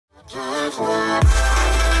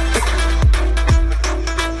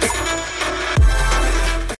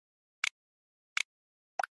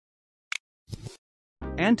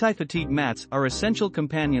Anti-fatigue mats are essential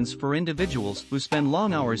companions for individuals who spend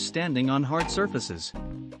long hours standing on hard surfaces.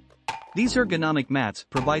 These ergonomic mats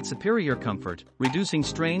provide superior comfort, reducing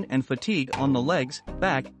strain and fatigue on the legs,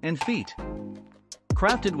 back, and feet.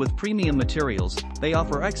 Crafted with premium materials, they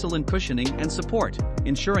offer excellent cushioning and support,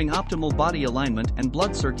 ensuring optimal body alignment and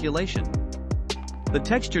blood circulation. The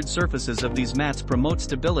textured surfaces of these mats promote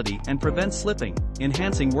stability and prevent slipping,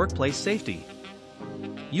 enhancing workplace safety.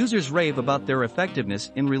 Users rave about their effectiveness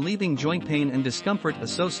in relieving joint pain and discomfort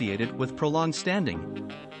associated with prolonged standing.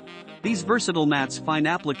 These versatile mats find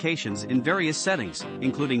applications in various settings,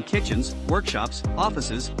 including kitchens, workshops,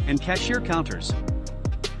 offices, and cashier counters.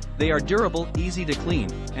 They are durable, easy to clean,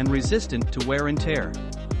 and resistant to wear and tear.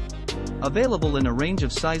 Available in a range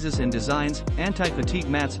of sizes and designs, anti-fatigue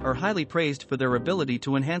mats are highly praised for their ability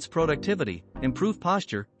to enhance productivity, improve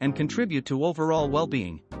posture, and contribute to overall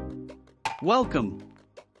well-being. Welcome!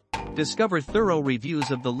 Discover thorough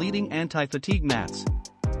reviews of the leading anti-fatigue mats.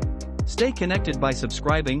 Stay connected by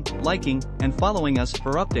subscribing, liking, and following us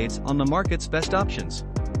for updates on the market's best options.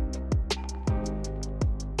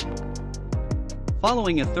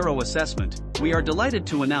 Following a thorough assessment, we are delighted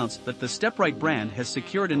to announce that the StepRite brand has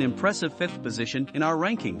secured an impressive 5th position in our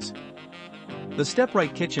rankings. The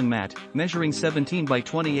StepRite kitchen mat, measuring 17 by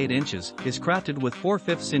 28 inches, is crafted with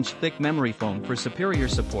 4/5 inch thick memory foam for superior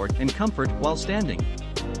support and comfort while standing.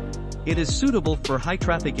 It is suitable for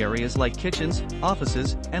high-traffic areas like kitchens,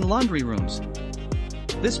 offices, and laundry rooms.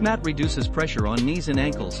 This mat reduces pressure on knees and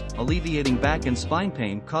ankles, alleviating back and spine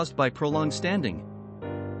pain caused by prolonged standing.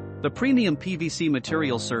 The premium PVC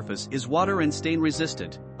material surface is water and stain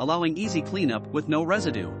resistant, allowing easy cleanup with no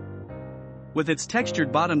residue. With its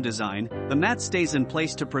textured bottom design, the mat stays in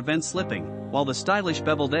place to prevent slipping, while the stylish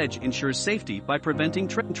beveled edge ensures safety by preventing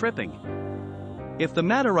tripping. If the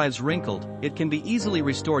mat arrives wrinkled, it can be easily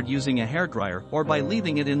restored using a hairdryer or by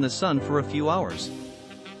leaving it in the sun for a few hours.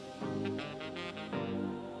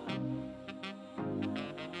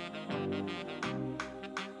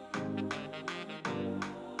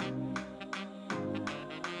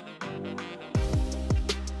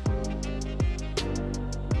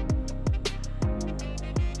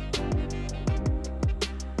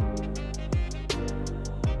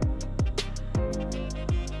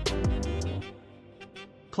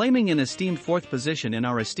 Claiming an esteemed 4th position in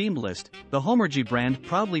our esteemed list, the Homergy brand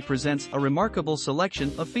proudly presents a remarkable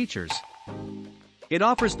selection of features. It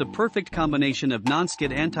offers the perfect combination of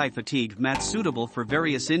non-skid anti-fatigue mats suitable for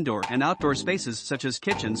various indoor and outdoor spaces such as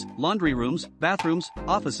kitchens, laundry rooms, bathrooms,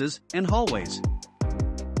 offices, and hallways.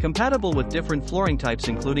 Compatible with different flooring types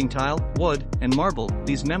including tile, wood, and marble,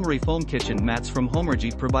 these memory foam kitchen mats from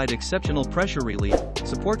Homergy provide exceptional pressure relief,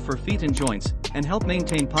 support for feet and joints, and help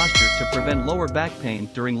maintain posture to prevent lower back pain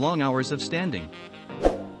during long hours of standing.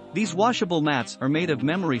 These washable mats are made of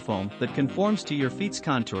memory foam that conforms to your feet's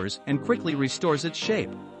contours and quickly restores its shape.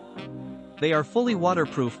 They are fully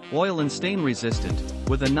waterproof, oil and stain resistant,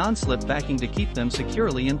 with a non-slip backing to keep them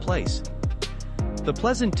securely in place. The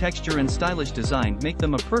pleasant texture and stylish design make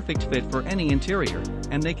them a perfect fit for any interior,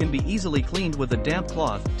 and they can be easily cleaned with a damp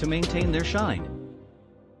cloth to maintain their shine.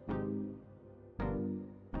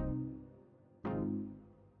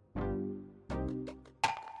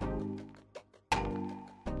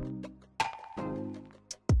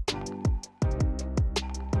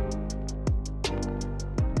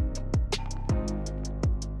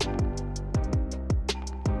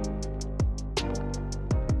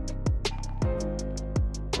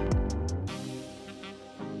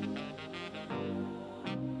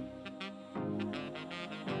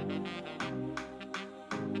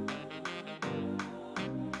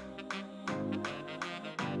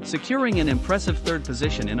 Securing an impressive 3rd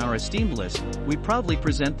position in our esteemed list, we proudly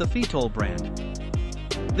present the FEATOL brand.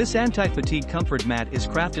 This anti-fatigue comfort mat is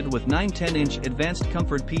crafted with 9/10-inch advanced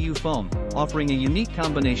comfort PU foam, offering a unique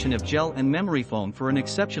combination of gel and memory foam for an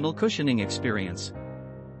exceptional cushioning experience.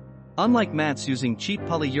 Unlike mats using cheap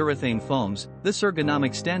polyurethane foams, this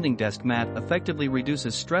ergonomic standing desk mat effectively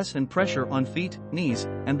reduces stress and pressure on feet, knees,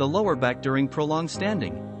 and the lower back during prolonged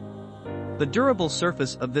standing. The durable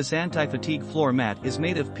surface of this anti-fatigue floor mat is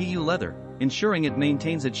made of PU leather, ensuring it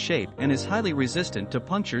maintains its shape and is highly resistant to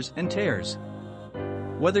punctures and tears.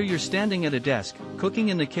 Whether you're standing at a desk, cooking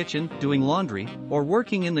in the kitchen, doing laundry, or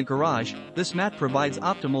working in the garage, this mat provides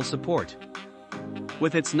optimal support.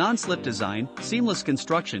 With its non-slip design, seamless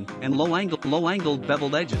construction, and low-angled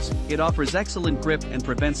beveled edges, it offers excellent grip and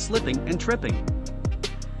prevents slipping and tripping.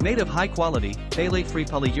 Made of high-quality, phthalate-free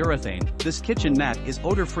polyurethane, this kitchen mat is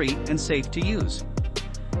odor-free and safe to use.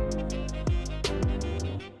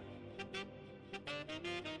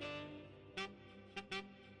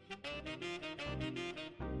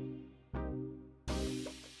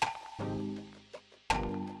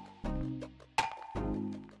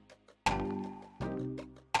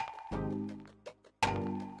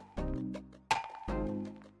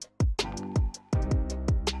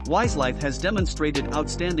 WISELIFE has demonstrated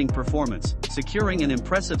outstanding performance, securing an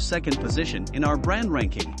impressive second position in our brand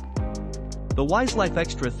ranking. The WISELIFE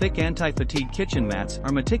Extra Thick Anti-Fatigue Kitchen Mats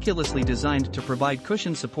are meticulously designed to provide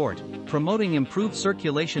cushion support, promoting improved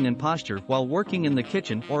circulation and posture while working in the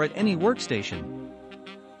kitchen or at any workstation.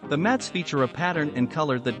 The mats feature a pattern and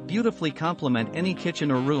color that beautifully complement any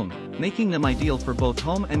kitchen or room, making them ideal for both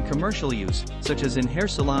home and commercial use, such as in hair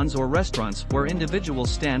salons or restaurants where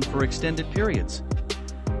individuals stand for extended periods.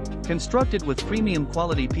 Constructed with premium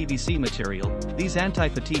quality PVC material, these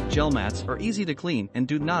anti-fatigue gel mats are easy to clean and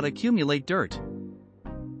do not accumulate dirt.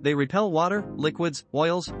 They repel water, liquids,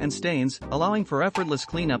 oils, and stains, allowing for effortless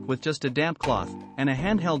cleanup with just a damp cloth, and a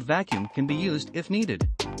handheld vacuum can be used if needed.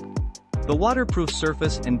 The waterproof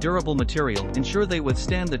surface and durable material ensure they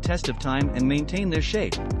withstand the test of time and maintain their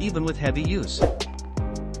shape, even with heavy use.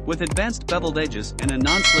 With advanced beveled edges and a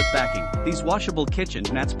non-slip backing, these washable kitchen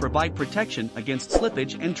mats provide protection against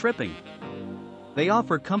slippage and tripping. They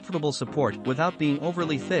offer comfortable support without being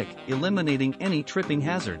overly thick, eliminating any tripping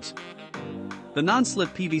hazards. The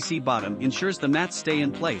non-slip PVC bottom ensures the mats stay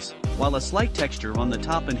in place, while a slight texture on the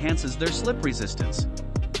top enhances their slip resistance.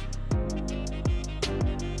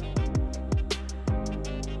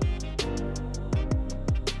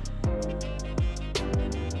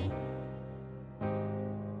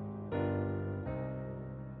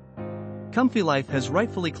 ComfiLife has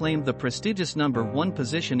rightfully claimed the prestigious #1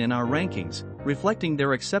 position in our rankings, reflecting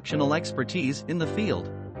their exceptional expertise in the field.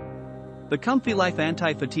 The ComfiLife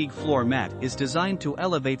Anti-Fatigue Floor Mat is designed to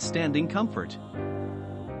elevate standing comfort.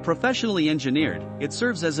 Professionally engineered, it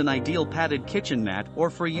serves as an ideal padded kitchen mat or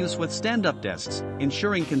for use with stand-up desks,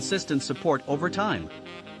 ensuring consistent support over time.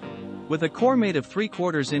 With a core made of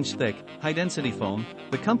 3/4 inch thick, high-density foam,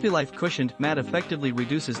 the ComfiLife cushioned mat effectively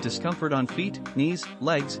reduces discomfort on feet, knees,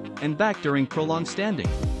 legs, and back during prolonged standing.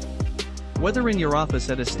 Whether in your office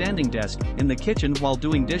at a standing desk, in the kitchen while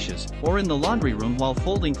doing dishes, or in the laundry room while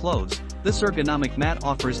folding clothes, this ergonomic mat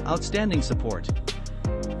offers outstanding support.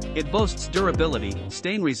 It boasts durability,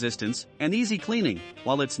 stain resistance, and easy cleaning,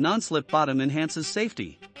 while its non-slip bottom enhances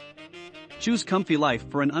safety. Choose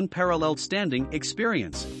ComfiLife for an unparalleled standing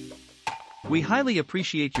experience. We highly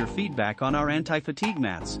appreciate your feedback on our anti-fatigue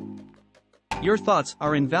mats. Your thoughts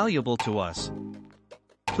are invaluable to us.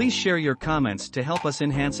 Please share your comments to help us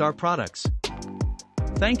enhance our products.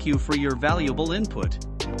 Thank you for your valuable input.